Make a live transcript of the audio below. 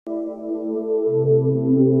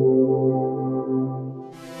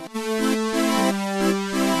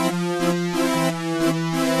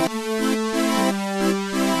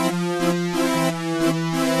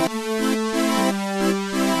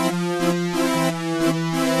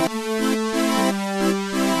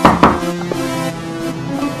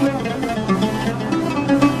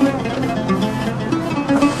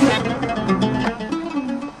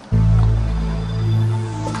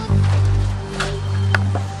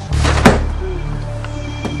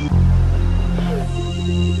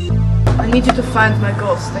need you to find my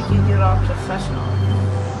ghost. Like you are professional.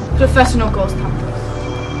 Professional ghost hunters.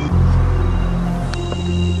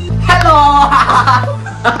 Hello!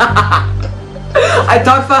 I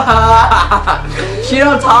talk for her. She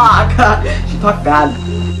don't talk. She talk bad.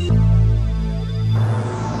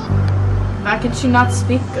 Why can she not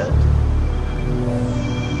speak good?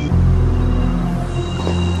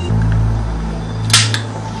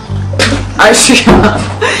 I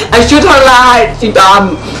shoot her light. She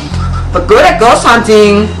dumb. But good at ghost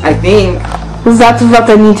hunting, I think. That is what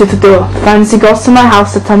I need you to do. Find the ghosts in my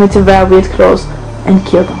house that tell me to wear weird clothes and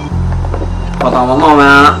kill them. Hold on one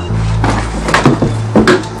moment.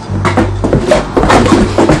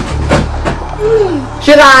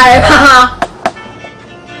 Should I?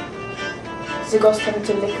 The ghosts tell me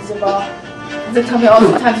to lick the bar. They tell me all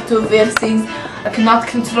the time to do weird things. I cannot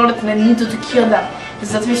control it and I need you to kill them.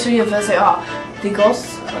 Let me show you where they are. The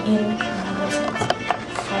ghosts are in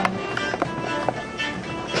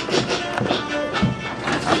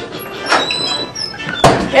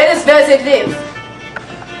Here is where they live.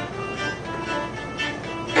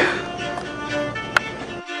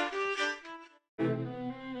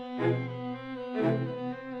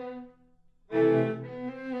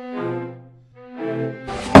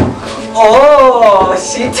 Oh,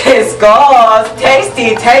 she tastes ghost.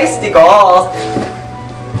 Tasty, tasty ghost.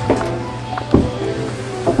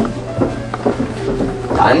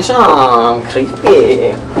 Dungeon,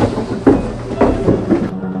 creepy.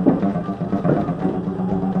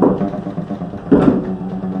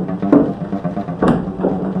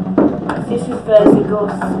 This is where the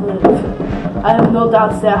ghosts live. I have no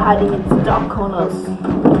doubts they are hiding in the dark corners of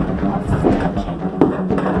the dungeon.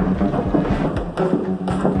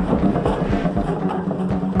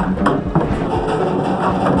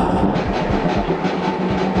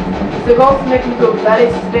 The ghosts make me do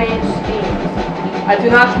very strange things. I do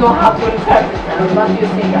not know how to interpret them. What do you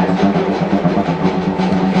think, guys?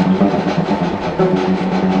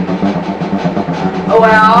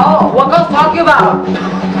 Well, what ghost talking about?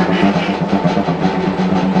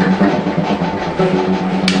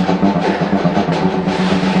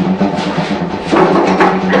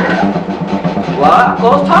 What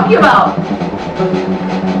ghost talking about?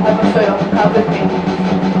 I will show you. Come with me.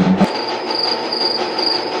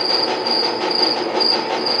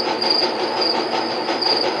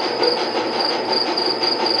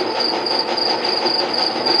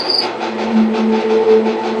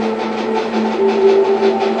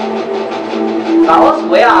 That was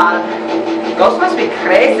weird. Ghost must be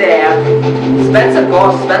crazy. Expensive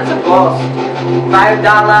ghost. $5,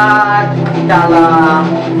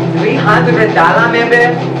 $300 maybe.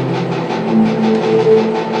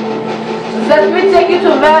 Let me take you to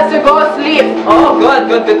where the ghosts live. Oh, good.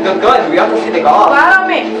 We have to see the ghost.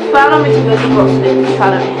 Follow me to where the ghosts live.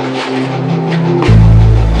 Follow me.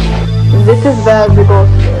 This is where the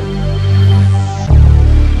ghosts live.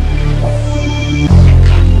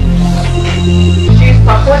 She's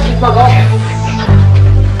stuck with my ghost.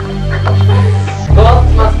 Ghost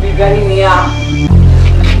must be very near.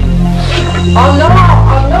 Oh no,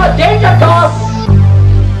 danger ghost!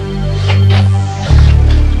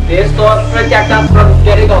 This door protects us from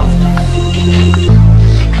scary ghosts.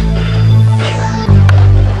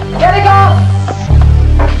 Scary ghost!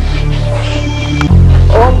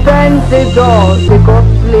 Open the door. The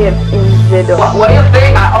ghosts live in the door. What do you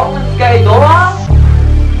think? I opened scary door?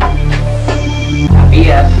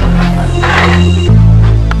 BS.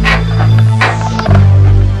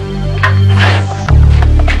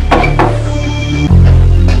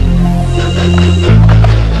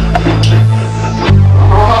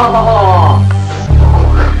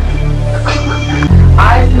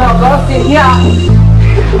 I smell ghosts in here.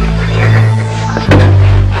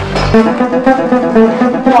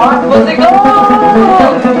 What was it ghost?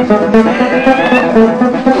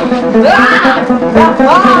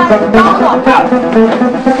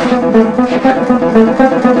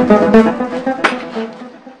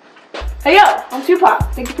 Hey yo, I'm Tupac.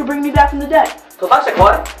 Thank you for bringing me back from the dead. Toxic,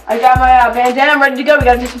 what? I got my bandana ready to go. We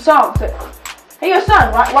gotta do some songs. Hey yo,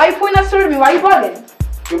 son, why are you pointing that sword at me? Why are you bugging?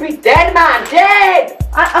 You be dead, man, dead!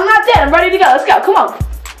 I'm not dead. I'm ready to go. Let's go. Come on.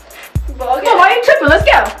 Come on, why are you tripping? Let's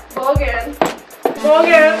go. Bogan.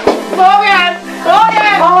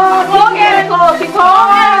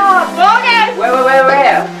 Wait.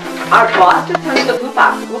 Our boss just turned the poop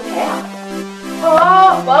out. Who cares?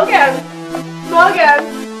 Oh, Bogan.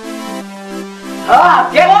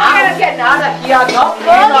 Get out of here.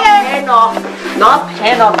 Not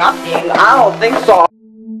pen or nothing. I don't think so.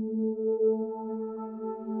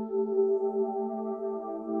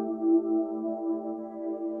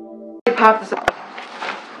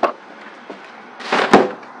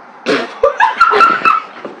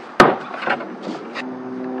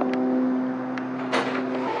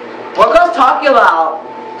 talking about?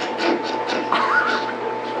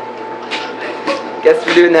 Guess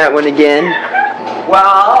we're doing that one again.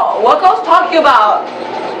 Well, what ghost talking about?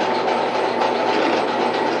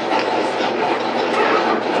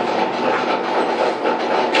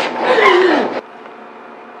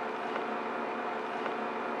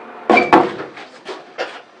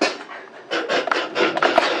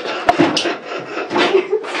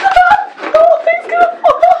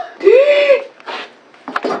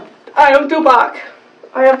 I am Tupac.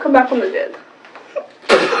 I have come back from the dead.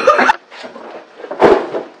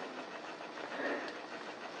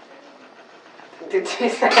 Did you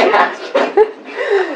say that?